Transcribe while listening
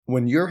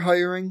When you're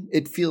hiring,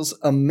 it feels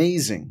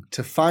amazing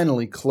to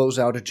finally close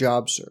out a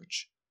job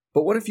search.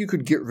 But what if you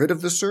could get rid of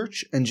the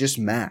search and just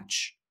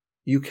match?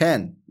 You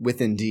can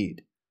with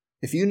Indeed.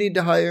 If you need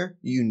to hire,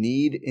 you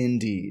need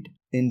Indeed.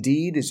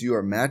 Indeed is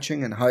your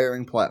matching and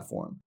hiring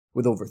platform.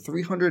 With over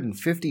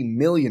 350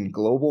 million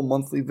global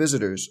monthly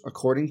visitors,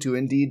 according to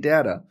Indeed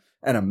data,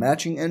 and a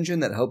matching engine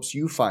that helps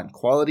you find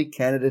quality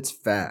candidates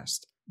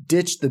fast.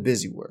 Ditch the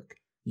busy work.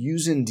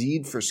 Use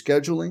Indeed for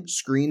scheduling,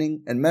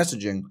 screening, and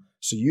messaging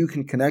so you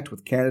can connect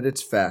with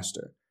candidates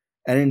faster.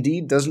 And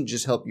Indeed doesn't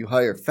just help you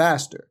hire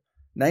faster.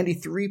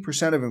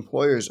 93% of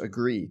employers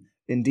agree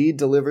Indeed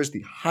delivers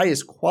the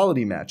highest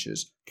quality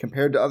matches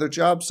compared to other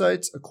job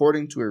sites,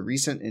 according to a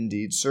recent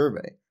Indeed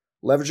survey.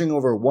 Leveraging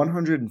over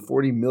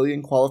 140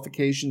 million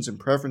qualifications and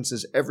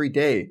preferences every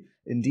day,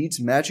 Indeed's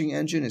matching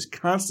engine is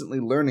constantly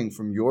learning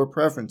from your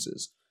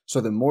preferences, so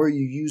the more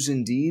you use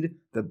Indeed,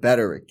 the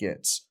better it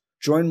gets.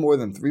 Join more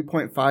than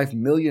 3.5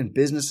 million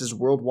businesses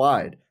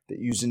worldwide that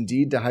use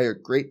Indeed to hire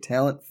great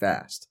talent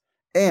fast.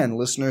 And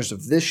listeners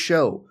of this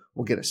show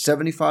will get a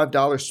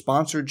 $75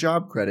 sponsored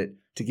job credit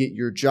to get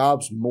your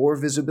jobs more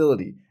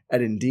visibility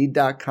at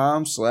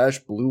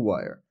Indeed.com/Blue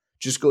Wire.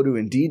 Just go to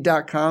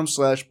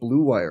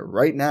Indeed.com/Blue Wire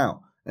right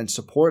now and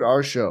support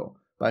our show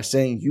by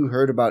saying you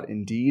heard about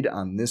Indeed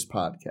on this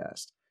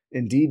podcast.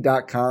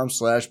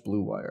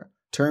 Indeed.com/Blue Wire.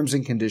 Terms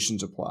and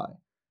conditions apply.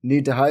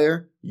 Need to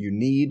hire? You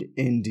need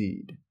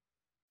Indeed.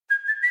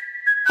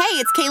 Hey,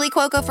 it's Kaylee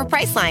Cuoco for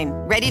Priceline.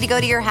 Ready to go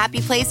to your happy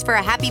place for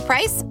a happy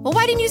price? Well,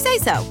 why didn't you say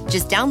so?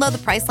 Just download the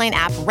Priceline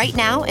app right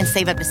now and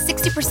save up to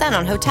 60%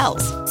 on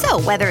hotels.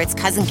 So whether it's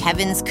Cousin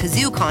Kevin's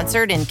Kazoo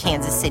Concert in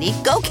Kansas City,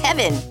 go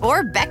Kevin,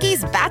 or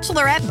Becky's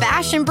Bachelorette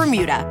Bash in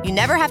Bermuda, you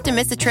never have to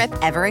miss a trip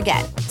ever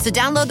again. So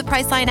download the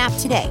Priceline app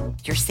today.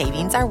 Your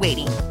savings are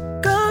waiting.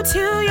 Go to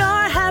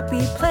your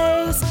happy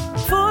place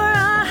for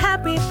a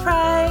happy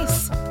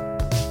price.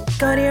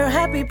 Go to your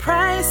happy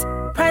price,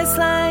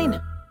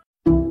 Priceline.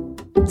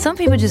 Some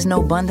people just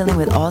know bundling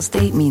with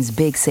Allstate means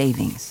big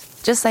savings.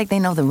 Just like they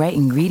know the right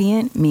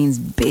ingredient means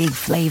big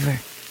flavor.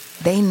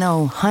 They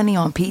know honey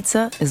on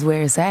pizza is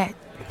where it's at.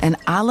 And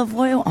olive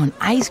oil on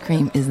ice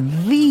cream is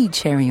the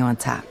cherry on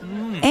top.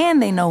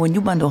 And they know when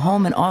you bundle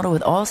home and auto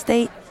with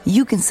Allstate,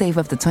 you can save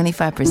up to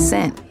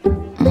 25%.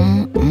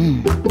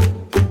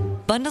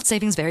 Bundled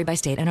savings vary by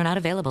state and are not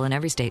available in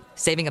every state.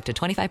 Saving up to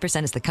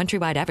 25% is the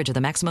countrywide average of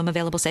the maximum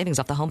available savings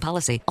off the home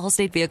policy.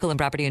 Allstate Vehicle and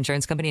Property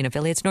Insurance Company and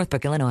Affiliates,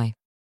 Northbrook, Illinois.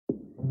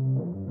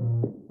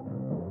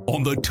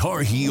 On the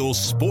Tar Heels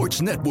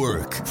Sports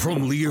Network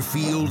from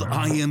Learfield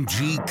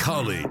IMG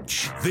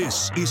College,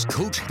 this is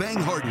Coach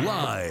Banghart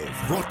Live,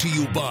 brought to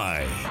you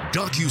by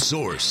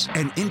DocuSource,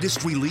 an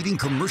industry-leading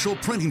commercial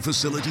printing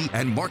facility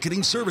and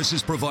marketing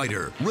services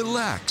provider.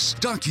 Relax,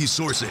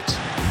 DocuSource it.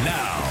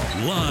 Now,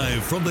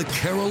 live from the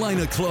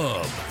Carolina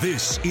Club,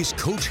 this is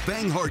Coach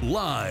Banghart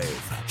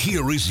Live.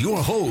 Here is your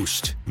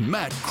host,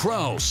 Matt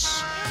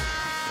Krause.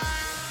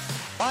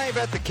 Live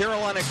at the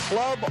Carolina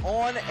Club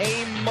on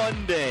a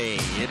Monday.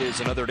 It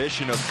is another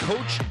edition of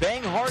Coach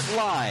Banghart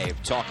Live,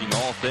 talking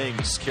all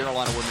things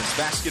Carolina women's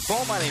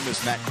basketball. My name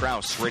is Matt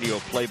Krause, radio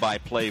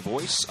play-by-play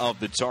voice of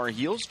the Tar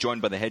Heels,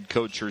 joined by the head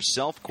coach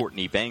herself,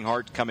 Courtney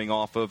Banghart, coming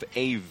off of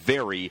a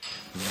very,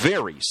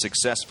 very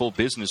successful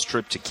business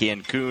trip to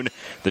Cancun.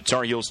 The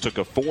Tar Heels took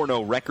a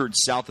 4-0 record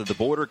south of the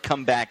border,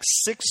 come back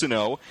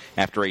 6-0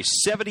 after a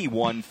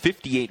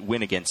 71-58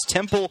 win against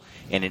Temple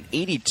and an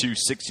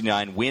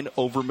 82-69 win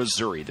over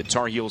Missouri. The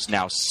Tar Heels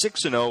now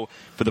 6-0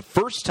 for the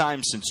first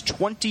time since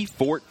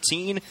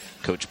 2014.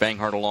 Coach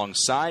Banghart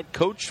alongside.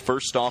 Coach,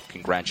 first off,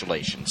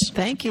 congratulations.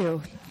 Thank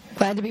you.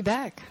 Glad to be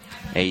back.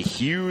 A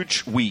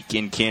huge week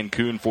in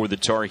Cancun for the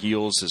Tar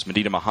Heels, as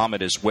Medina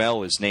Muhammad as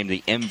well is named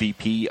the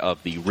MVP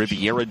of the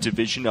Riviera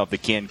division of the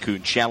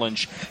Cancun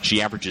Challenge.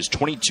 She averages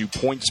 22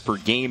 points per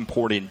game,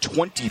 poured in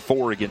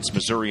 24 against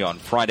Missouri on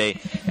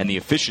Friday, and the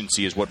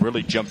efficiency is what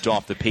really jumped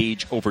off the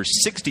page. Over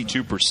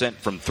 62%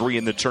 from three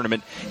in the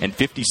tournament and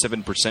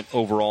 57%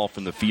 overall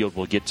from the field.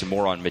 We'll get to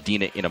more on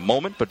Medina in a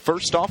moment, but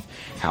first off,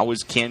 how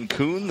was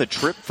Cancun, the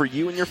trip for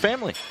you and your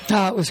family?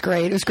 Oh, it was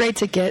great. It was great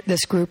to get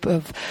this group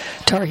of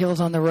Tar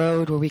Heels on the road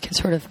where we can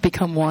sort of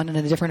become one in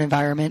a different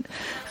environment.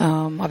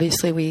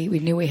 Obviously, we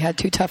knew we had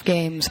two tough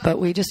games, but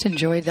we just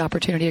enjoyed the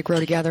opportunity to grow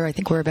together. I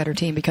think we're a better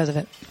team because of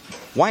it.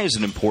 Why is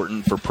it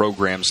important for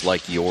programs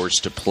like yours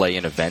to play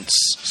in events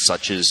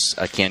such as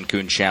a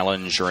Cancun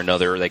Challenge or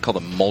another, they call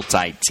them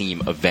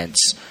multi-team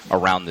events,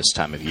 around this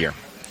time of year?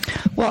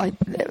 Well,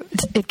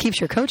 it keeps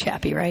your coach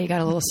happy, right? You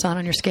got a little sun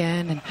on your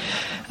skin, and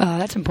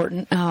that's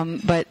important.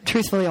 But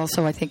truthfully,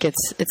 also, I think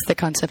it's the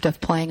concept of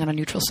playing on a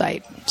neutral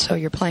site. So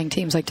you're playing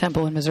teams like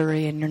Temple and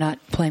Missouri, and you're not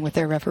playing with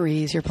their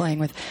referees. You're playing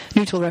with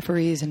neutral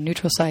referees and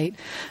neutral site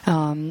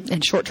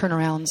and short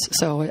turnarounds.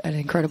 So an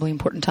incredibly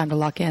important time to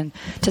lock in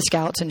to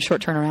scouts and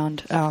short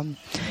turnaround.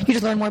 You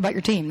just learn more about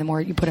your team the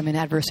more you put them in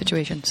adverse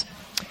situations.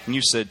 And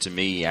you said to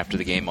me after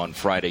the game on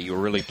Friday you were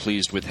really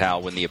pleased with how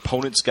when the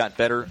opponents got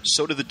better,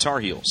 so did the Tar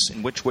Heels.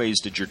 In which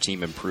ways did your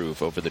team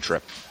improve over the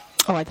trip?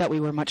 Oh, I thought we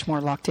were much more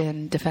locked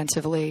in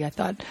defensively. I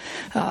thought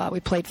we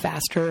played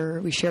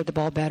faster. We shared the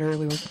ball better.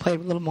 We played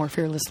a little more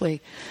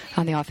fearlessly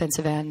on the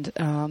offensive end.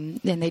 And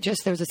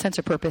there was a sense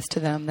of purpose to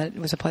them that it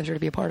was a pleasure to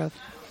be a part of.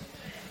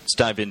 Let's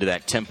dive into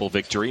that Temple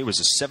victory. It was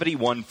a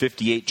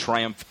 71-58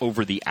 triumph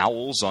over the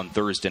Owls on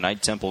Thursday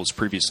night. Temple was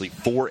previously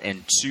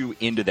 4-2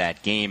 into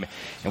that game.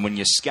 And when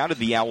you scouted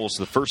the Owls,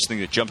 the first thing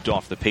that jumped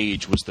off the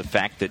page was the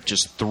fact that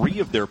just 3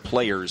 of their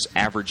players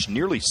averaged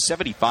nearly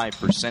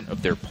 75%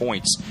 of their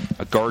points.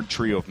 A guard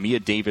trio of Mia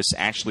Davis,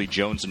 Ashley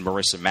Jones, and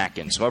Marissa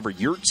Mackins. However,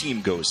 your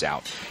team goes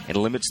out and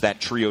limits that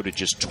trio to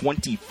just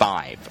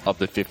 25 of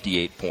the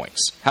 58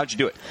 points. How'd you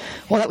do it?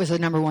 Well, that was the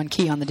number one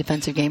key on the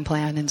defensive game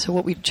plan. And so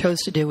what we chose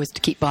to do was to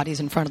keep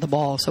bodies in front of the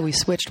ball. So we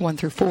switched 1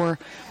 through 4,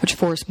 which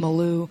forced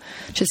Malou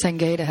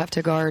Chisenge to have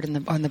to guard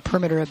on the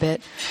perimeter a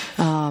bit.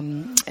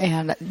 And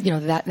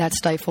that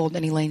stifled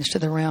any lanes to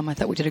the rim. I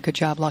thought we did a good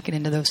job locking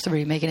into those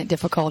 3, making it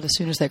difficult as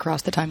soon as they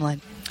crossed the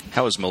timeline.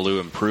 How has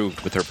Malou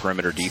improved with her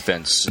perimeter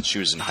defense since she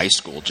was in high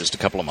school just a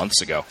couple of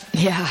months ago?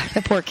 Yeah,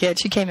 the poor kid.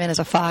 She came in as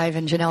a 5,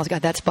 and Janelle's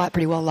got that spot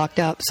pretty well locked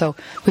up. So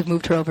we've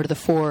moved her over to the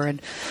 4,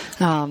 and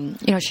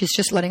she's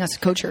just letting us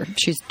coach her.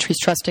 She's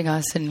trusting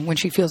us, and when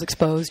she feels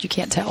exposed, you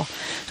can't tell.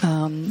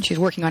 She's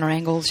working on her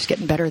angles. She's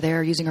getting better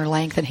there, using her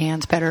length and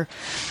hands better.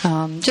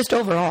 Just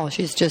overall,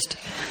 she's just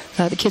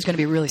the kid's going to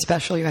be really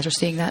special. You guys are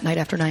seeing that night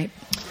after night.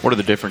 What are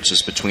the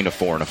differences between a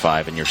 4 and a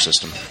 5 in your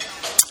system?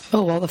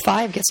 Oh, well, the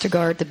 5 gets to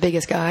guard the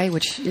biggest guy,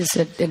 which is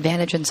an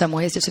advantage in some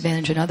ways,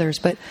 disadvantage in others.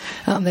 But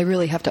they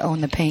really have to own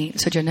the paint.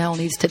 So Janelle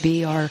needs to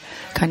be our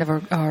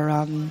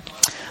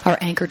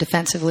anchor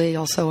defensively,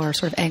 also our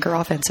sort of anchor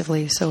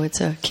offensively. So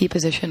it's a key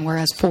position.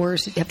 Whereas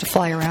 4s, you have to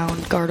fly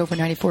around, guard over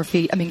 94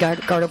 feet.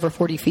 Guard over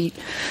 40 feet,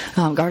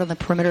 guard on the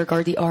perimeter,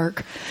 guard the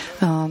arc.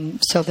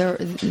 So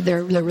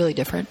they're really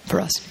different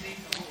for us.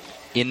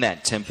 In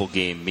that Temple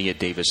game, Mia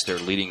Davis, their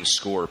leading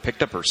scorer,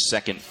 picked up her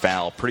second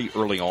foul pretty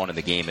early on in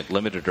the game. It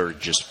limited her to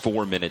just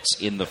 4 minutes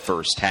in the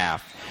first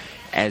half.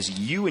 As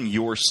you and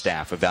your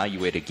staff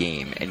evaluate a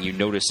game and you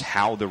notice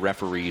how the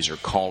referees are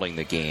calling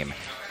the game,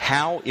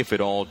 how, if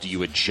at all, do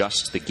you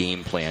adjust the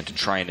game plan to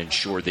try and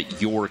ensure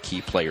that your key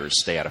players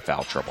stay out of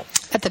foul trouble?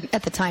 At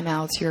the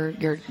timeouts,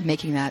 you're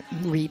making that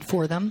read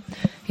for them.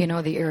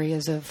 The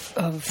areas of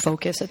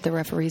focus that the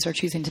referees are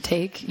choosing to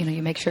take.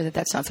 You make sure that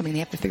that's not something they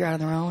have to figure out on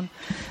their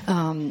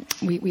own.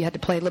 We had to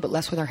play a little bit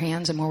less with our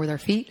hands and more with our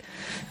feet.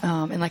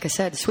 And like I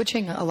said,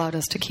 switching allowed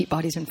us to keep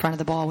bodies in front of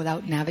the ball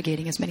without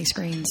navigating as many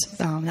screens.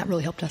 That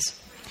really helped us.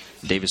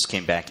 Davis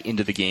came back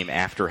into the game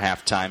after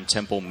halftime.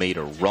 Temple made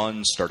a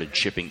run, started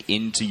chipping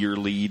into your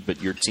lead,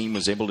 but your team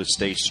was able to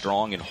stay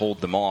strong and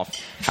hold them off.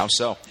 How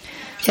so?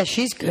 Yeah,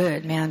 she's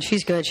good, man.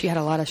 She's good. She had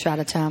a lot of shot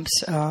attempts.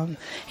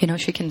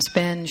 She can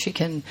spin. She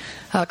can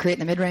create in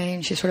the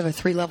mid-range. She's sort of a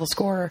 3-level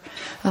scorer.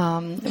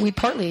 We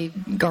partly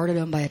guarded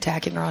them by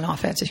attacking her on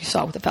offense, as you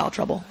saw with the foul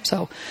trouble.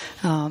 So,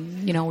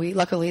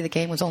 luckily the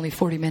game was only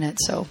 40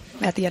 minutes. So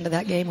at the end of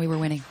that game, we were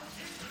winning.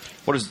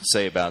 What does it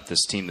say about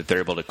this team that they're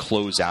able to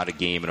close out a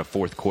game in a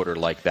fourth quarter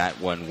like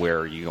that one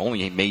where you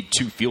only made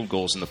 2 field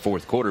goals in the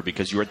fourth quarter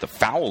because you were at the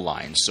foul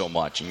line so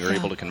much and you were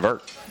able to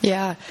convert?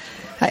 Yeah.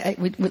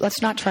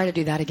 Let's not try to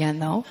do that again,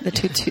 though. The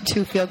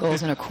two field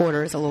goals in a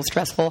quarter is a little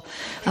stressful.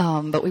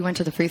 But we went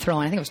to the free throw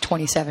line, I think it was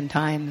 27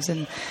 times,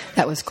 and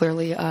that was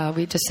clearly,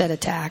 we just said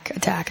attack.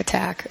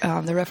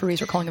 The referees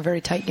were calling a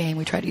very tight game.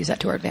 We tried to use that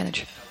to our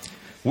advantage.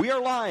 We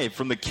are live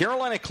from the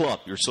Carolina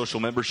Club, your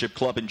social membership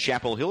club in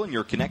Chapel Hill and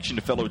your connection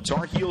to fellow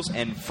Tar Heels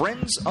and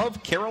friends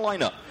of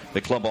Carolina. The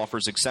club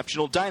offers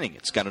exceptional dining.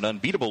 It's got an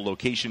unbeatable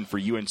location for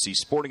UNC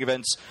sporting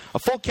events, a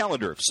full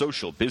calendar of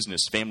social,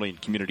 business, family, and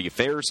community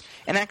affairs,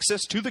 and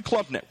access to the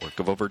club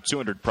network of over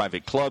 200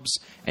 private clubs,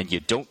 and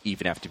you don't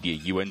even have to be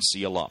a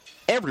UNC alum.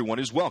 Everyone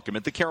is welcome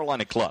at the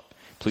Carolina Club.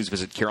 Please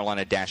visit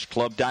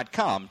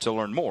carolina-club.com to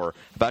learn more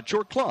about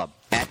your club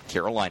at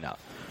Carolina.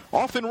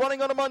 Off and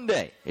running on a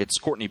Monday, it's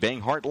Courtney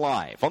Banghart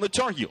live on the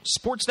Tar Heels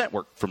Sports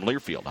Network from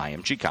Learfield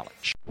IMG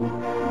College.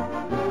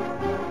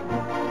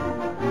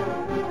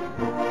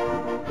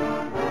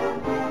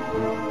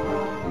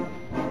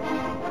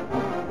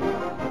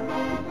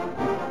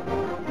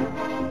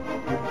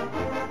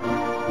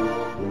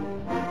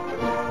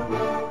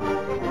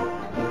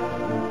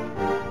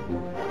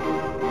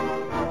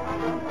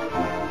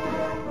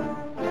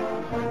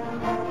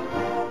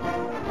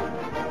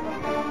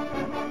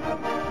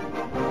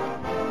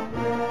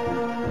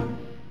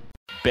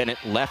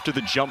 Bennett left of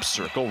the jump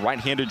circle,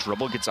 right-handed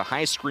dribble, gets a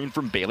high screen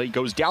from Bailey,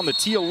 goes down the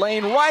teal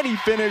lane, righty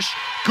finish,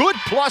 good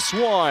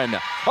 +1.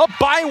 A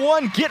buy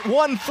one, get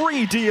one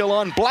free deal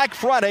on Black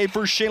Friday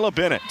for Shayla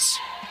Bennett.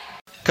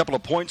 couple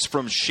of points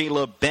from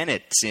Shayla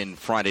Bennett in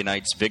Friday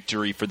night's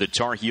victory for the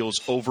Tar Heels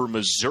over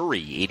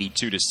Missouri,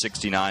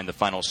 82-69, the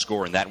final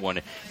score in that one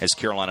as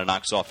Carolina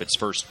knocks off its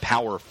first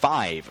Power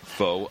 5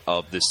 foe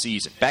of the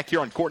season. Back here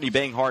on Courtney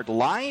Banghart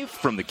live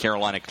from the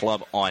Carolina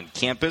Club on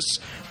campus.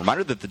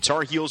 Reminder that the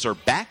Tar Heels are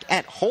back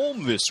at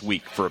home this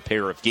week for a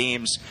pair of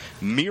games,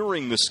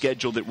 mirroring the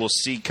schedule that we'll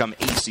see come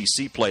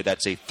ACC play.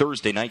 That's a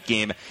Thursday night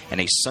game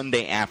and a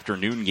Sunday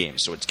afternoon game.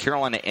 So it's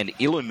Carolina and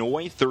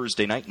Illinois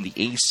Thursday night in the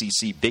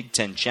ACC Big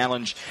Ten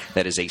Challenge.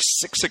 That is a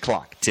 6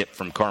 o'clock tip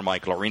from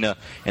Carmichael Arena.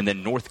 And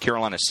then North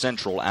Carolina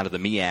Central out of the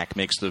MEAC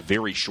makes the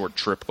very short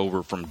trip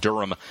over from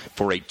Durham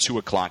for a 2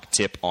 o'clock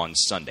tip on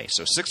Sunday.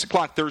 So 6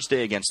 o'clock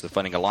Thursday against the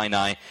Fighting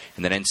Illini.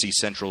 And then NC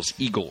Central's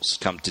Eagles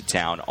come to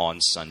town on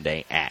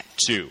Sunday at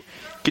 2.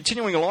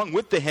 Continuing along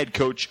with the head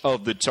coach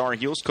of the Tar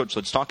Heels. Coach,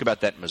 let's talk about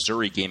that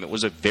Missouri game. It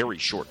was a very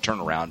short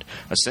turnaround,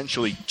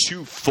 essentially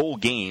 2 full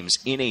games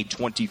in a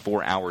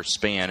 24-hour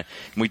span.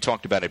 And we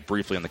talked about it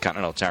briefly on the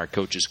Continental Tire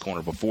Coaches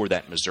Corner before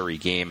that Missouri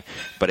game,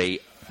 but a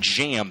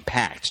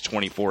jam-packed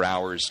 24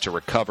 hours to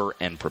recover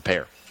and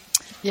prepare.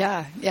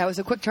 Yeah, it was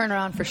a quick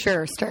turnaround for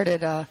sure.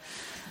 Started,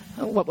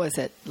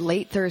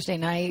 late Thursday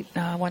night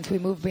once we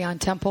moved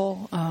beyond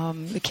Temple.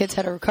 The kids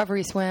had a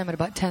recovery swim at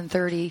about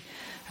 10:30.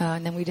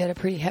 And then we did a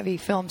pretty heavy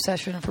film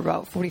session for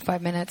about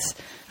 45 minutes,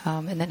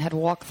 and then had a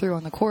walkthrough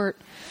on the court,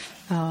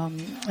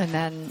 and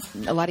then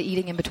a lot of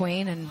eating in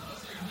between, and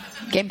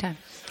game time.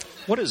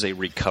 What is a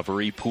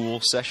recovery pool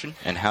session,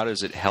 and how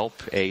does it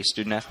help a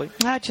student athlete?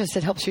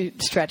 It helps you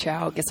stretch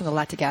out, get some of the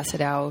lactic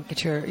acid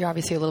out, you're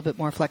obviously a little bit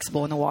more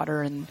flexible in the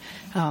water, and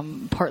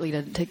partly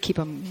to keep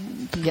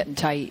them from getting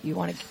tight. You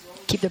want to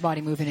keep their body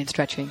moving and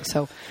stretching,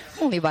 so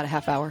only about a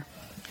half hour.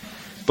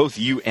 Both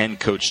you and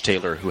Coach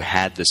Taylor, who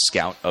had the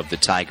scout of the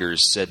Tigers,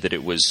 said that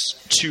it was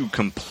 2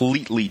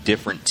 completely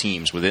different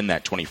teams within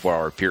that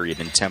 24-hour period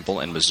in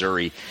Temple and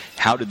Missouri.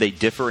 How did they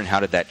differ, and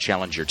how did that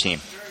challenge your team?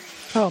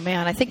 Oh,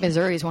 man, I think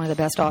Missouri is one of the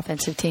best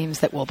offensive teams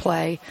that will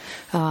play.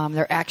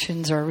 Their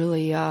actions are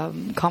really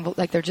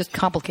they're just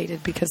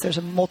complicated because there's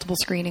multiple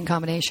screening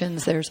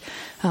combinations. They're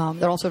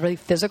also really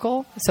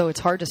physical, so it's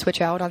hard to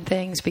switch out on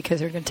things because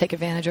they're going to take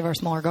advantage of our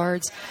smaller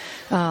guards.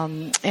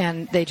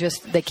 And they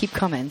keep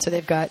coming. So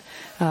they've got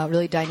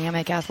really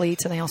dynamic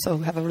athletes, and they also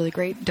have a really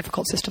great,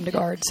 difficult system to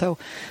guard. So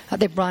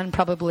they've run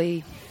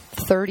probably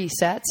 30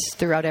 sets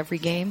throughout every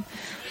game.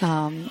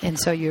 And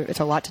so it's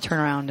a lot to turn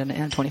around in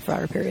a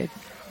 24-hour period.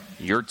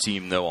 Your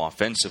team, though,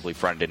 offensively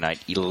Friday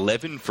night,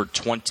 11 for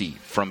 20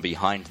 from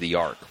behind the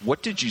arc.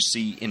 What did you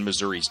see in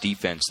Missouri's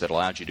defense that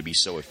allowed you to be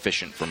so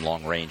efficient from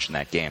long range in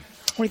that game?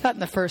 We thought in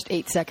the first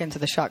 8 seconds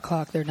of the shot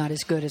clock they're not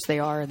as good as they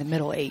are in the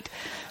middle 8.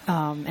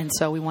 And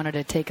so we wanted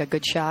to take a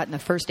good shot in the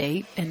first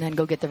 8 and then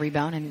go get the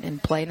rebound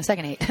and play in the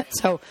second 8.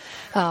 So,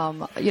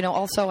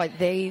 also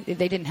they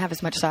didn't have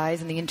as much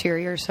size in the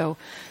interior, so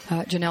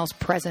Janelle's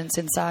presence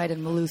inside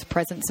and Malou's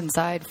presence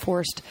inside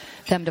forced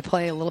them to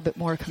play a little bit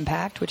more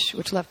compact,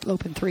 which left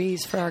open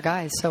threes for our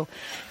guys. So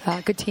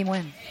good team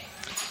win.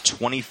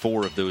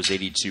 24 of those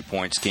 82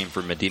 points came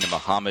from Medina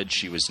Muhammad.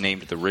 She was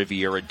named the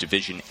Riviera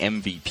Division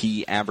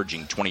MVP,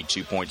 averaging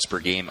 22 points per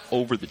game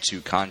over the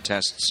 2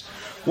 contests.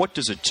 What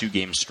does a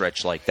 2-game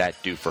stretch like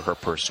that do for her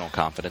personal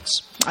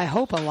confidence? I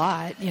hope a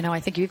lot. I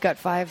think you've got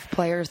 5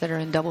 players that are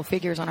in double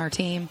figures on our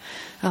team.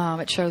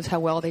 It shows how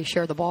well they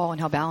share the ball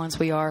and how balanced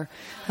we are.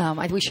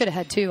 We should have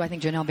had 2. I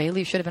think Janelle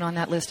Bailey should have been on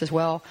that list as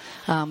well,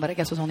 but I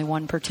guess it was only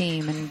 1 per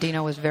team, and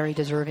Dino was very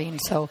deserving.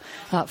 So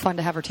fun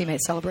to have her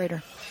teammates celebrate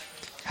her.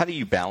 How do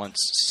you balance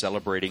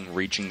celebrating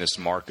reaching this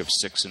mark of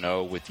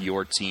 6-0 with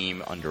your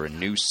team under a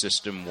new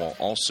system while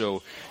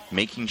also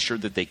making sure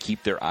that they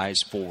keep their eyes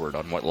forward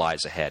on what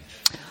lies ahead?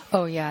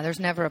 Oh, yeah, there's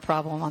never a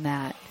problem on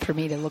that for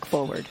me to look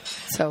forward.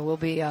 So we'll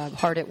be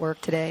hard at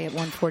work today at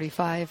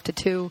 1:45 to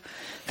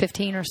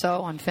 2:15 or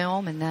so on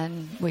film, and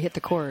then we hit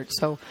the court.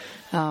 So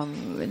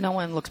no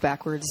one looks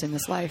backwards in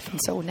this life.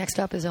 And so next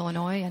up is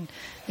Illinois, and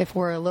if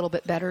we're a little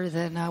bit better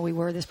than we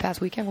were this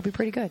past weekend, we'll be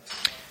pretty good.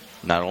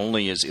 Not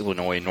only is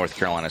Illinois and North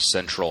Carolina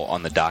Central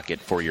on the docket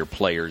for your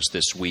players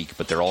this week,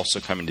 but they're also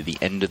coming to the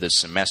end of the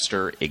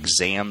semester.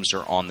 Exams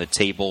are on the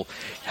table.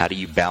 How do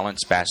you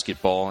balance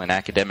basketball and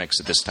academics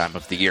at this time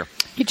of the year?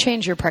 You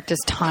change your practice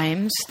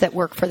times that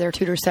work for their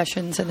tutor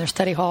sessions and their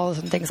study halls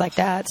and things like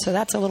that. So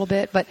that's a little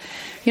bit. But,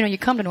 you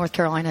come to North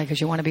Carolina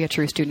because you want to be a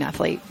true student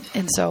athlete.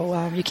 And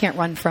so you can't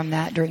run from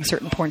that during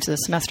certain points of the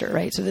semester,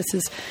 right? So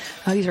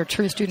these are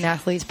true student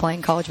athletes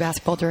playing college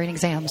basketball during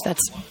exams.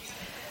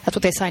 That's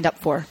what they signed up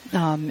for,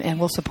 and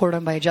we'll support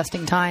them by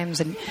adjusting times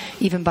and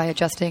even by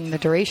adjusting the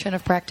duration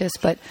of practice.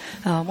 But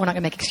we're not going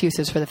to make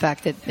excuses for the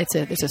fact that it's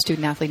a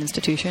student-athlete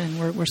institution,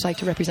 and we're psyched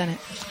to represent it.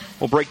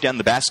 We'll break down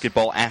the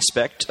basketball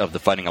aspect of the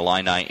Fighting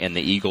Illini and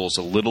the Eagles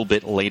a little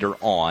bit later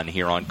on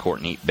here on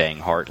Courtney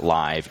Banghart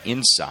Live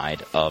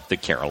inside of the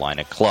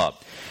Carolina Club.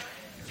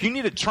 If you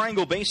need a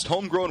Triangle-based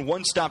homegrown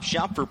one-stop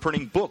shop for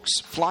printing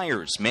books,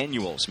 flyers,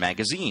 manuals,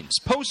 magazines,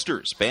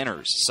 posters,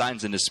 banners,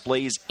 signs and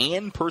displays,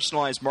 and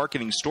personalized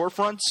marketing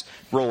storefronts,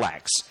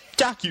 relax.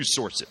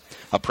 DocuSource it.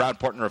 A proud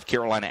partner of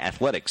Carolina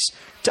Athletics,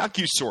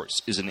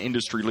 DocuSource is an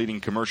industry-leading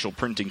commercial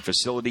printing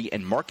facility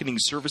and marketing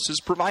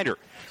services provider.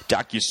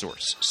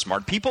 DocuSource.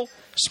 Smart people,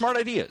 smart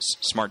ideas,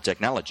 smart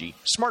technology,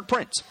 smart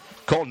print.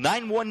 Call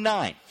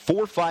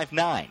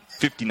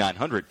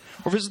 919-459-5900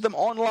 or visit them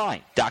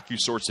online,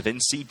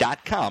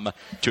 DocuSourceofNC.com,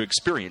 to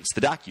experience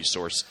the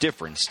DocuSource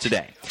difference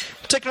today.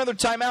 We'll take another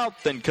time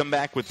out, then come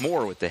back with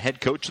more with the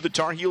head coach of the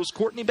Tar Heels,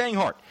 Courtney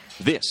Banghart.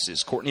 This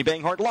is Courtney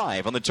Banghart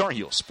Live on the Tar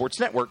Heels Sports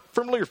Network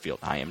from Learfield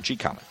IMG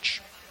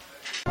College.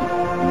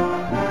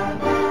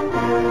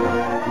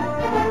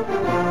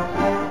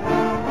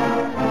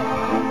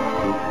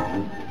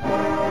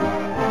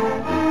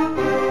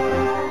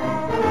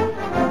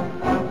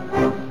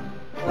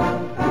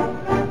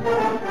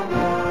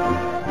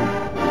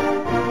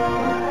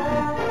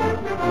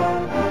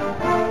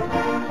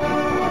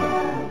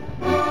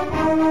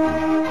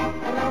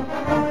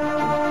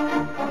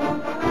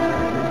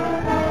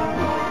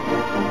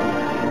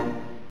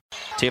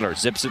 Taylor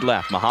zips it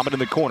left. Muhammad in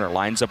the corner.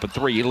 Lines up a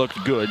three. He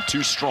looked good.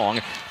 Too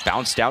strong.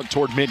 Bounced out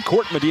toward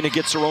midcourt. Medina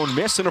gets her own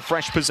miss and a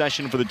fresh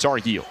possession for the Tar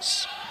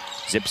Heels.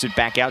 Zips it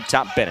back out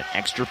top. Bennett.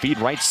 Extra feed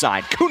right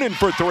side. Coonan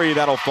for three.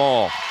 That'll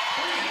fall.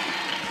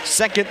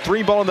 Second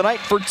three ball of the night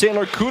for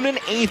Taylor Coonan.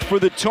 Eighth for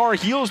the Tar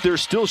Heels. They're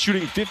still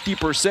shooting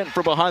 50%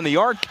 from behind the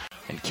arc.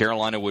 And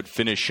Carolina would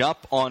finish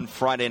up on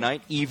Friday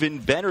night even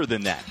better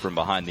than that from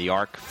behind the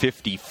arc,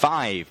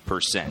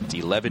 55%,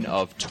 11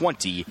 of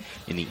 20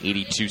 in the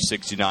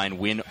 82-69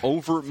 win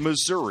over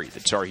Missouri. The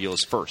Tar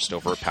Heels first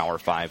over a Power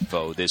 5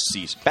 foe this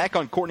season. Back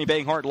on Courtney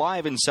Banghart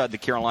Live inside the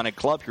Carolina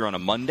Club here on a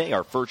Monday,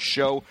 our first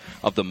show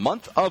of the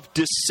month of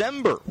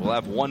December. We'll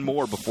have one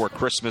more before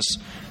Christmas,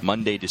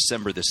 Monday,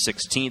 December the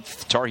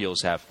 16th. The Tar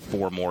Heels have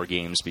four more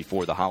games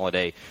before the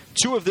holiday.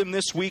 Two of them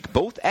this week,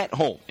 both at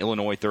home.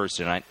 Illinois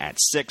Thursday night at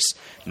 6.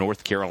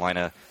 North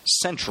Carolina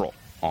Central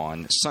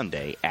on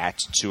Sunday at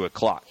 2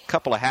 o'clock.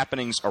 Couple of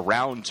happenings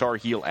around Tar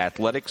Heel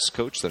athletics,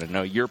 Coach, that I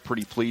know you're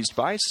pretty pleased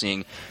by,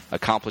 seeing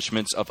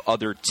accomplishments of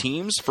other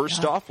teams.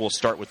 First off, we'll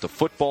start with the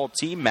football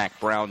team. Mac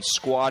Brown's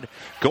squad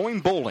going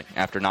bowling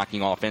after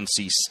knocking off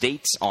NC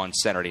State on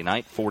Saturday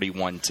night,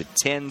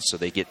 41-10, so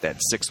they get that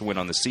sixth win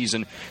on the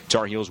season.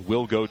 Tar Heels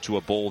will go to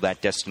a bowl.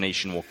 That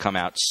destination will come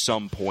out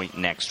some point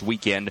next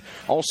weekend.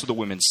 Also, the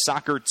women's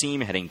soccer team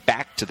heading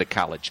back to the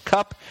College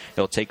Cup.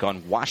 They'll take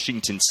on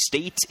Washington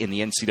State in the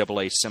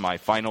NCAA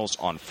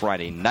semifinals on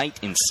Friday night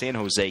in San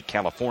Jose,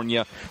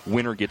 California.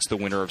 Winner gets the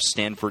winner of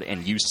Stanford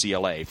and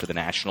UCLA for the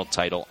national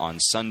title on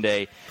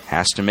Sunday.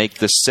 Has to make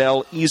the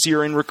sell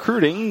easier in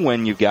recruiting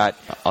when you've got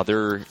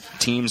other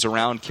teams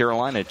around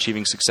Carolina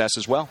achieving success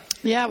as well.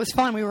 Yeah, it was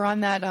fun. We were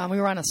on that.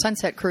 We were on a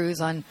sunset cruise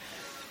on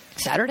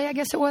Saturday, I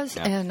guess it was.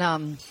 Yeah.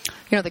 And,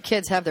 the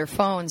kids have their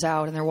phones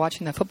out and they're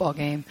watching the football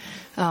game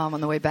on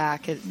the way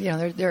back. And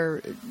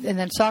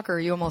then soccer,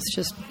 you almost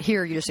just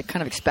you just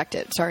kind of expect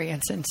it. Sorry,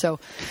 Anson. So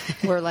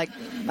we're like,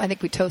 I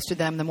think we toasted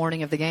them the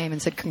morning of the game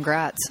and said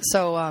congrats.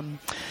 So,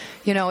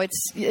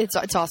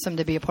 it's awesome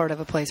to be a part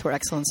of a place where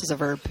excellence is a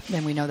verb.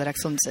 And we know that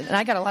excellence. And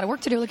I got a lot of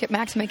work to do. Look at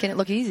Max making it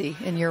look easy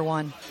in year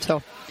one.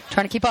 So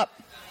trying to keep up.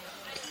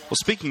 Well,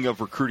 speaking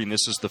of recruiting,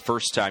 this is the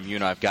first time you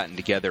and I have gotten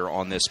together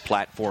on this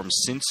platform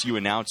since you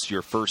announced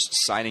your first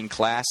signing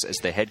class as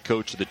the head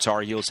coach of the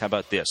Tar Heels. How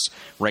about this?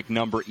 Ranked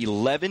number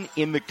 11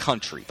 in the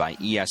country by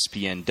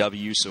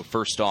ESPNW. So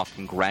first off,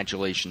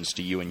 congratulations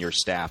to you and your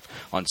staff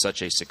on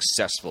such a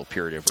successful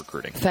period of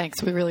recruiting.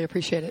 Thanks. We really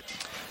appreciate it.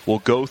 We'll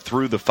go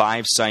through the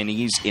 5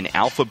 signees in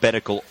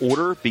alphabetical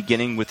order,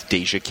 beginning with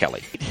Deja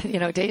Kelly.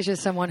 Deja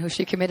is someone who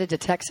she committed to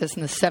Texas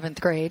in the 7th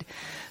grade.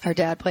 Her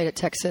dad played at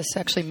Texas.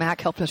 Actually,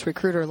 Mac helped us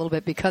recruit her a little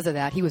bit because of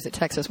that. He was at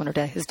Texas when her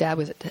dad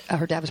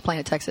was playing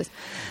at Texas.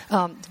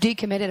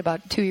 Decommitted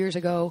about 2 years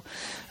ago,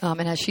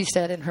 and as she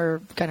said in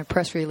her kind of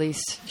press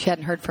release, she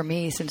hadn't heard from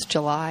me since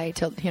July.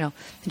 And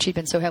she'd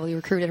been so heavily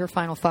recruited. Her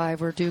final 5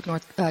 were Duke,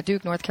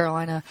 North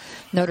Carolina,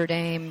 Notre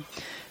Dame,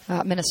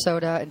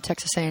 Minnesota, and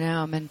Texas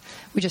A&M, and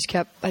I just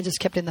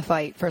kept in the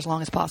fight for as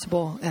long as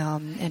possible.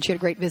 And she had a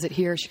great visit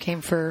here. She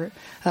came for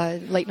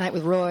late night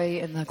with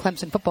Roy in the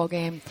Clemson football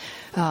game.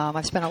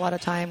 I've spent a lot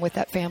of time with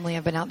that family.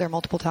 I've been out there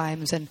multiple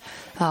times, and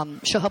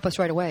she'll help us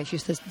right away.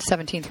 She's the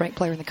 17th ranked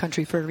player in the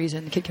country for a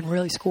reason. The kid can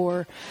really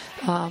score.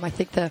 I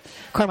think the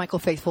Carmichael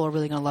faithful are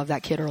really going to love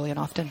that kid early and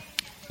often.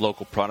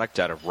 Local product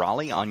out of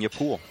Raleigh, Anya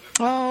Poole.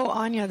 Oh,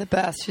 Anya, the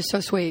best. She's so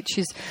sweet.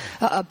 She's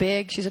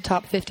she's a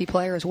top 50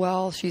 player as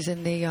well. She's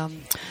in the,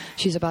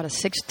 she's about a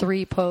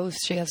 6'3" post.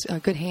 She has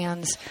good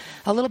hands.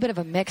 A little bit of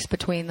a mix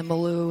between the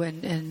Malou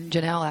and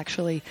Janelle,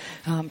 actually.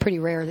 Pretty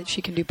rare that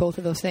she can do both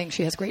of those things.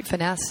 She has great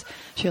finesse.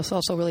 She's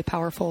also really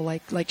powerful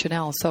like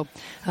Janelle. So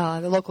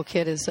the local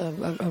kid is a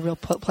real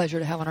pleasure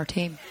to have on our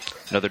team.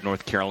 Another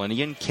North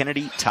Carolinian,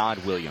 Kennedy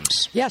Todd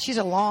Williams. Yeah, she's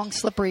a long,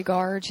 slippery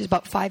guard. She's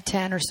about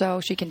 5'10" or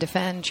so. She can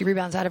defend. zone. She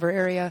rebounds out of her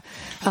area.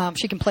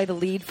 She can play the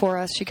lead for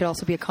us. She could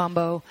also be a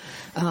combo.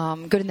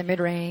 Good in the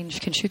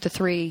mid-range, can shoot the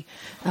three.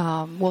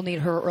 We'll need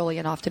her early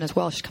and often as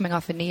well. She's coming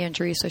off a knee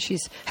injury, so she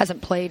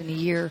hasn't played in a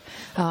year.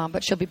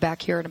 But she'll be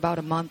back here in about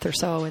a month or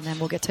so, and then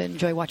we'll get to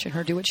enjoy watching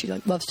her do what she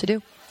loves to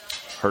do.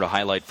 Heard a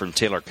highlight from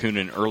Taylor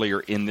Coonan earlier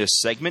in this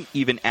segment.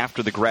 Even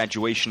after the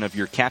graduation of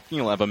your captain,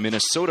 you'll have a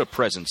Minnesota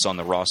presence on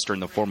the roster in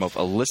the form of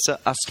Alyssa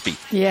Ustby.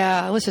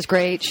 Yeah, Alyssa's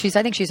great.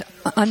 I think she's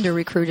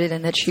under-recruited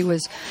in that she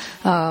was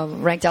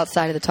ranked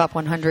outside of the top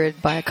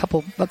 100 by a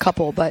couple.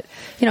 But,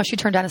 she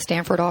turned down a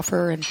Stanford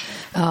offer, and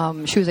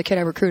she was a kid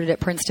I recruited at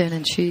Princeton,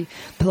 and she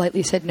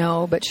politely said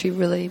no, but she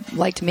really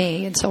liked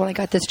me. And so when I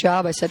got this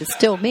job, I said, it's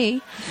still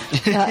me.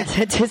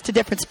 It's just a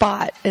different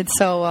spot. And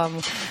so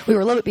we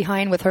were a little bit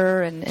behind with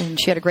her, and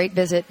she had a great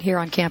visit here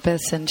on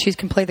campus, and she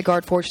can play the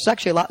guard forward. She's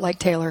actually a lot like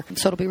Taylor,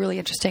 so it'll be really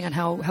interesting on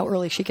how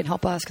early she can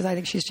help us, because I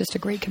think she's just a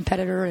great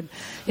competitor, and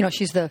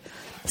she's the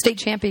state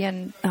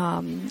champion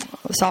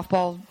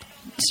softball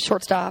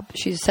shortstop.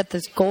 She's set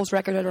the goals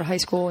record at her high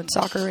school in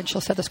soccer, and she'll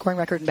set the scoring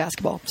record in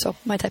basketball. So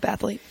my type of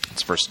athlete.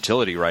 It's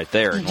versatility right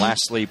there. And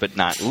lastly, but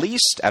not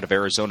least, out of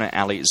Arizona,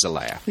 Ali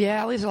Zelaya.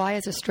 Yeah, Ali Zelaya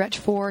is a stretch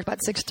four, about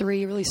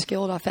 6'3", really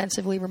skilled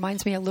offensively.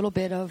 Reminds me a little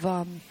bit of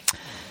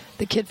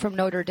the kid from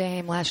Notre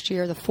Dame last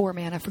year, the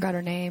four-man. I forgot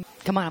her name.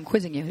 Come on, I'm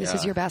quizzing you. This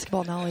is your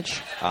basketball knowledge.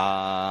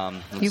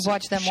 You've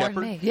watched them more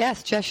than me.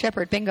 Yes, Jess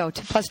Shepard. Bingo.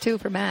 +2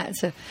 for Matt.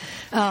 It's a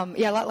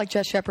lot like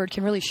Jess Shepard.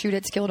 Can really shoot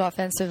it, skilled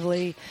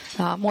offensively,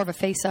 more of a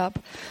face-up.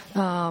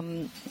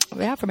 From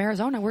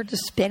Arizona, we're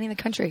just spanning the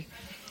country.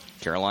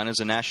 Carolina's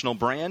a national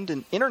brand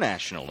and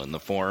international in the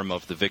form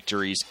of the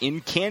victories in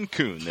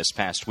Cancun this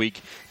past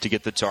week to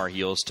get the Tar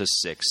Heels to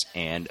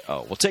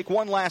 6-0. We'll take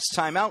one last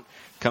time out,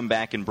 come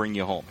back and bring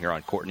you home here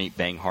on Courtney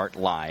Banghart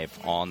Live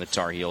on the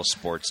Tar Heel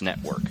Sports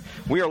Network.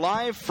 We are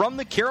live from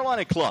the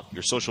Carolina Club,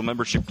 your social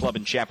membership club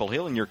in Chapel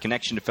Hill and your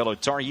connection to fellow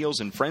Tar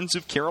Heels and friends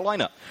of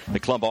Carolina. The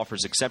club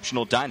offers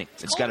exceptional dining.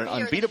 It's got an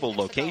unbeatable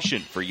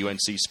location for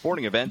UNC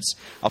sporting events,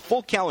 a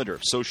full calendar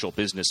of social,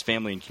 business,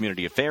 family, and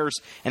community affairs,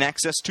 and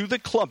access to the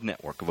club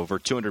network of over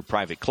 200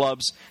 private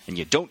clubs, and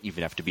you don't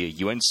even have to be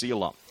a UNC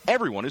alum.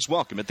 Everyone is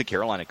welcome at the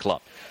Carolina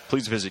Club.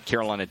 Please visit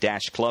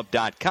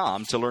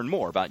carolina-club.com to learn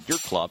more about your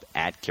club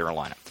at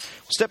Carolina.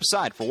 We'll step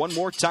aside for one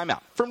more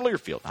timeout from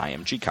Learfield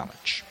IMG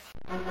College.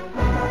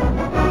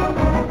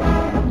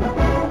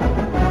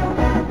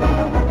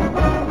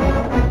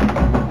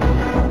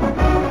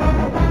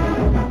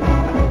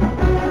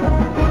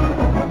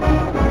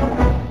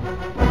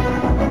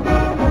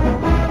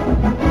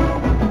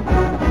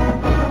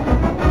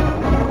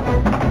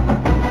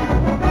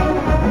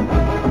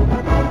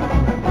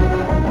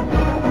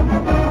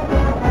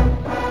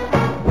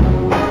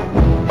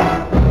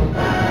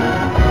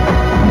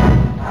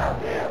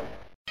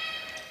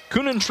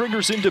 Coonan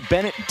triggers into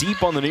Bennett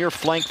deep on the near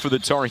flank for the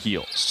Tar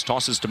Heels.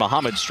 Tosses to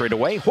Muhammad straight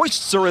away.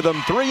 Hoists a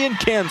rhythm three in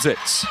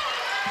Kansas.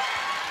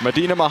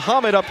 Medina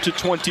Muhammad up to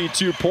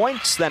 22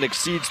 points. That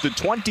exceeds the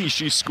 20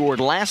 she scored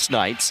last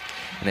night.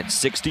 And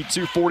it's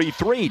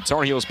 62-43.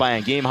 Tar Heels by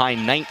a game-high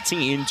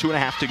 19,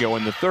 2.5 to go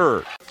in the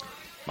third.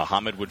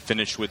 Muhammad would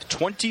finish with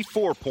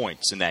 24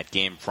 points in that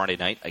game Friday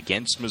night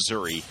against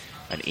Missouri.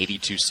 An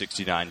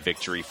 82-69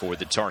 victory for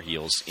the Tar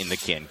Heels in the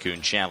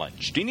Cancun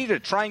Challenge. Do you need a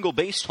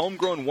triangle-based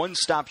homegrown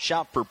one-stop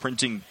shop for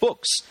printing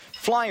books,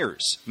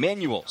 flyers,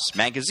 manuals,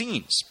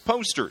 magazines,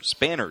 posters,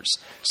 banners,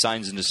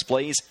 signs and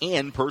displays,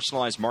 and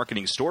personalized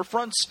marketing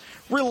storefronts?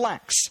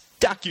 Relax.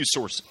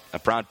 DocuSource, a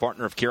proud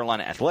partner of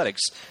Carolina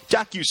Athletics,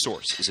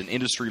 DocuSource is an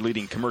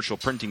industry-leading commercial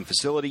printing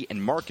facility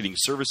and marketing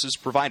services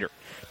provider.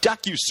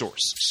 DocuSource,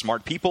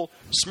 smart people,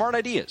 smart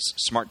ideas,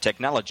 smart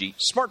technology,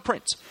 smart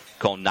print.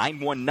 Call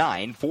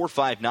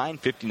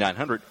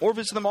 919-459-5900 or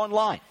visit them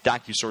online,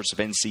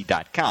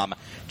 DocuSourceofNC.com,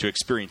 to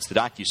experience the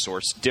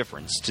DocuSource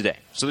difference today.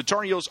 So the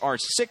Tar Heels are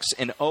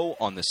 6-0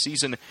 on the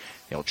season.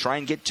 They'll try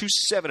and get to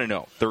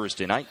 7-0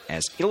 Thursday night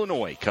as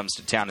Illinois comes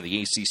to town in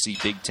the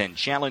ACC Big Ten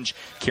Challenge.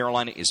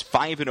 Carolina is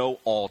 5-0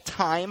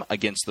 all-time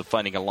against the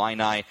Fighting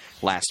Illini.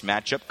 Last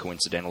matchup,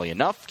 coincidentally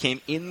enough,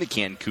 came in the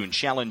Cancun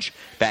Challenge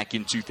back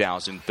in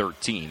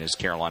 2013 as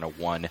Carolina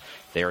won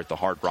there at the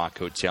Hard Rock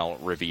Hotel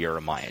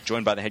Riviera Maya.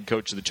 Joined by the head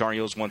coach of the Tar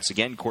Heels once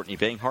again, Courtney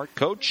Banghart.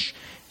 Coach,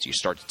 as you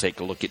start to take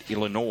a look at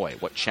Illinois,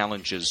 what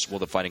challenges will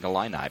the Fighting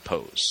Illini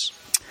pose?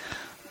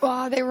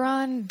 They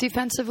run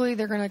defensively.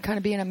 They're going to kind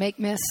of be in a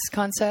make-miss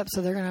concept,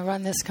 so they're going to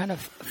run this kind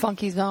of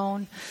funky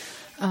zone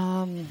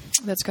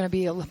that's going to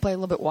be play a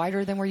little bit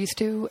wider than we're used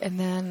to. And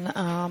then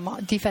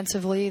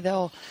defensively,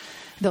 they'll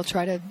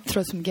try to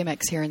throw some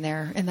gimmicks here and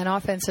there. And then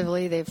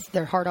offensively,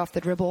 they're hard off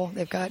the dribble.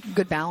 They've got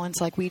good balance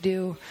like we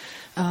do.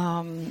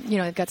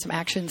 They've got some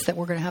actions that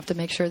we're going to have to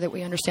make sure that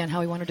we understand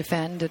how we want to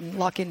defend and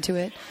lock into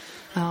it.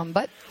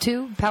 But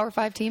two Power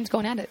 5 teams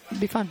going at it.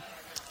 It'll be fun.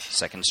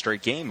 Second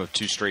straight game of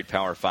two straight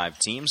Power 5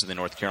 teams in the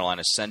North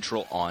Carolina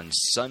Central on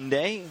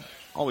Sunday.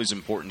 always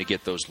important to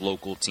get those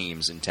local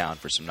teams in town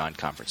for some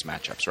non-conference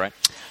matchups, right?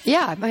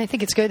 Yeah, I mean, I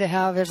think it's good to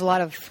have. There's a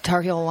lot of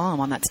Tar Heel alum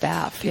on that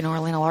staff.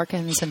 Orlando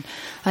Larkins and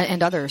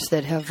others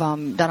that have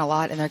done a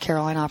lot in their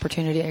Carolina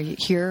opportunity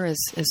here as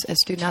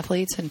student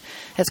athletes and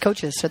as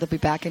coaches. So they'll be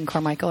back in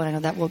Carmichael, and I know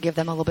that will give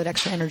them a little bit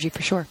extra energy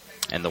for sure.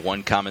 And the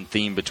one common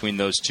theme between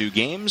those two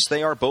games,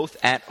 they are both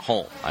at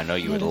home. I know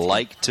you would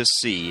like to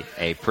see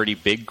a pretty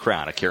big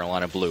crowd of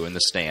Carolina Blue in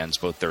the stands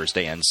both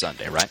Thursday and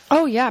Sunday, right?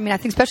 Oh, yeah. I mean, I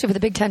think especially for the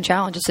Big Ten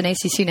Challenge, it's an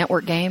ACC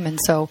network game, and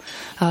so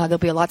there'll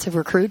be lots of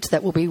recruits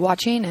that will be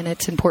watching, and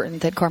it's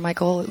important that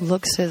Carmichael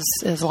looks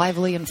as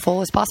lively and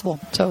full as possible.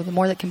 So the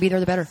more that can be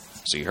there, the better.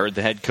 So you heard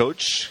the head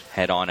coach.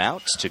 Head on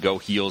out to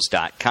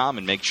GoHeels.com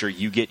and make sure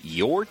you get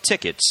your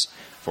tickets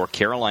for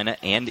Carolina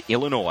and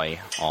Illinois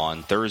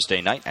on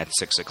Thursday night at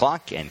 6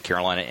 o'clock and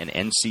Carolina and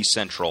NC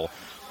Central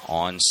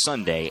on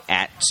Sunday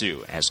at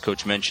 2. As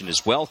Coach mentioned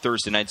as well,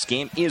 Thursday night's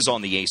game is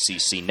on the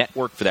ACC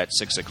network for that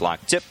 6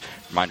 o'clock tip.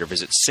 Reminder,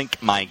 visit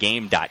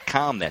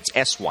syncmygame.com. That's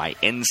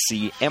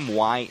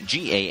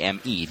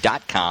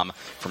syncmygame.com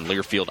from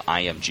Learfield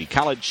IMG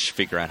College.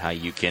 Figure out how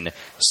you can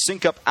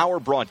sync up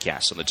our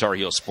broadcast on the Tar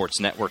Heel Sports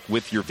Network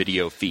with your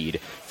video feed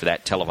for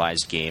that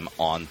televised game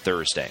on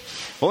Thursday.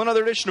 Well,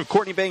 another edition of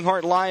Courtney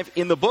Banghart Live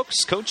in the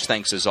books. Coach,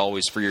 thanks as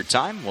always for your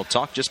time. We'll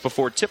talk just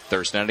before tip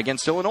Thursday night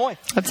against Illinois.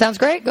 That sounds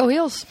great. Go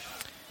Heels.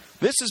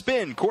 This has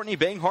been Courtney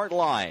Banghart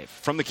Live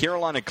from the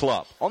Carolina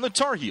Club on the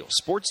Tar Heel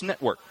Sports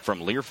Network from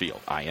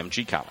Learfield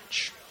IMG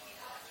College.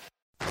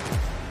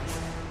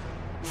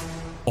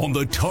 On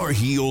the Tar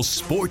Heel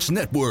Sports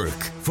Network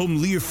from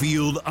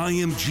Learfield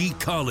IMG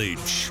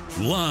College.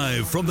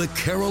 Live from the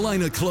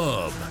Carolina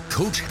Club,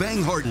 Coach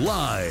Banghart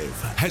Live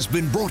has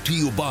been brought to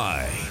you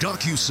by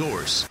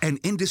DocuSource, an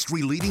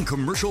industry-leading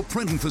commercial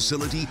printing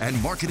facility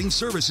and marketing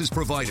services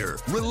provider.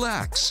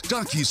 Relax,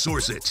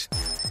 DocuSource it.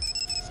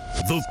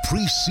 The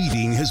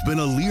preceding has been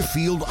a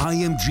Learfield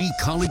IMG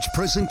College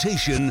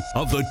presentation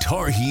of the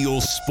Tar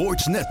Heel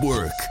Sports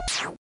Network.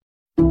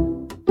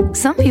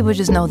 Some people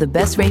just know the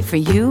best rate for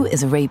you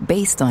is a rate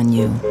based on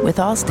you with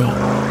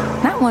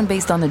Allstate. Not one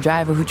based on the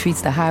driver who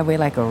treats the highway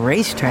like a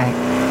racetrack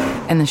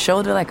and the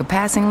shoulder like a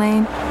passing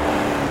lane.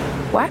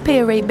 Why pay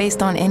a rate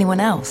based on anyone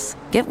else?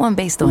 Get one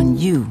based on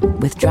you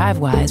with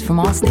DriveWise from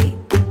Allstate.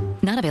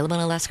 Not available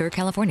in Alaska or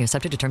California,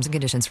 subject to terms and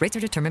conditions. Rates are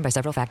determined by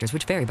several factors,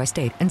 which vary by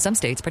state. In some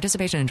states,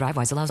 participation in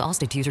DriveWise allows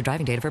Allstate to use your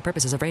driving data for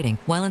purposes of rating.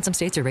 While in some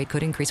states, your rate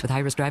could increase with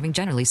high-risk driving.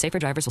 Generally, safer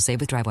drivers will save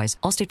with DriveWise.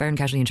 Allstate Fire and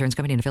Casualty Insurance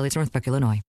Company and affiliates, Northbrook, Illinois.